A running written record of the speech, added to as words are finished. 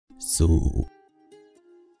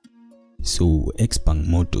So Xpeng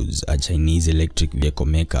Motors, a Chinese electric vehicle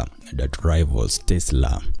maker that rivals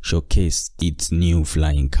Tesla, showcased its new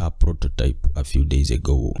flying car prototype a few days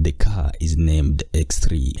ago. The car is named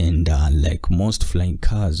X3, and like most flying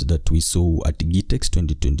cars that we saw at Gitex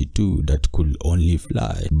 2022 that could only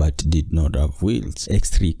fly but did not have wheels,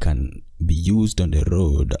 X3 can be used on the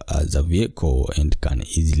road as a vehicle and can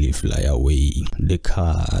easily fly away. The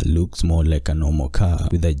car looks more like a normal car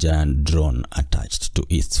with a giant drone attached to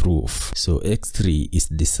its roof. So X3 is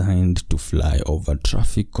designed to fly over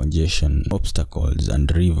traffic congestion, obstacles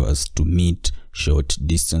and rivers to meet short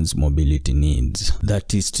distance mobility needs.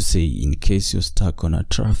 That is to say, in case you're stuck on a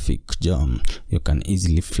traffic jam, you can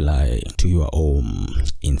easily fly to your home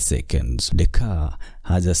in seconds. The car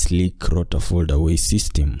has a sleek rotor fold-away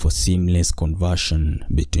system for seamless conversion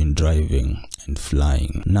between driving and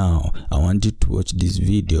flying. Now, I want you to watch this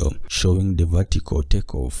video showing the vertical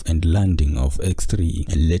takeoff and landing of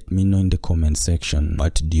X3 and let me know in the comment section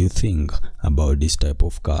what do you think about this type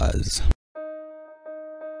of cars.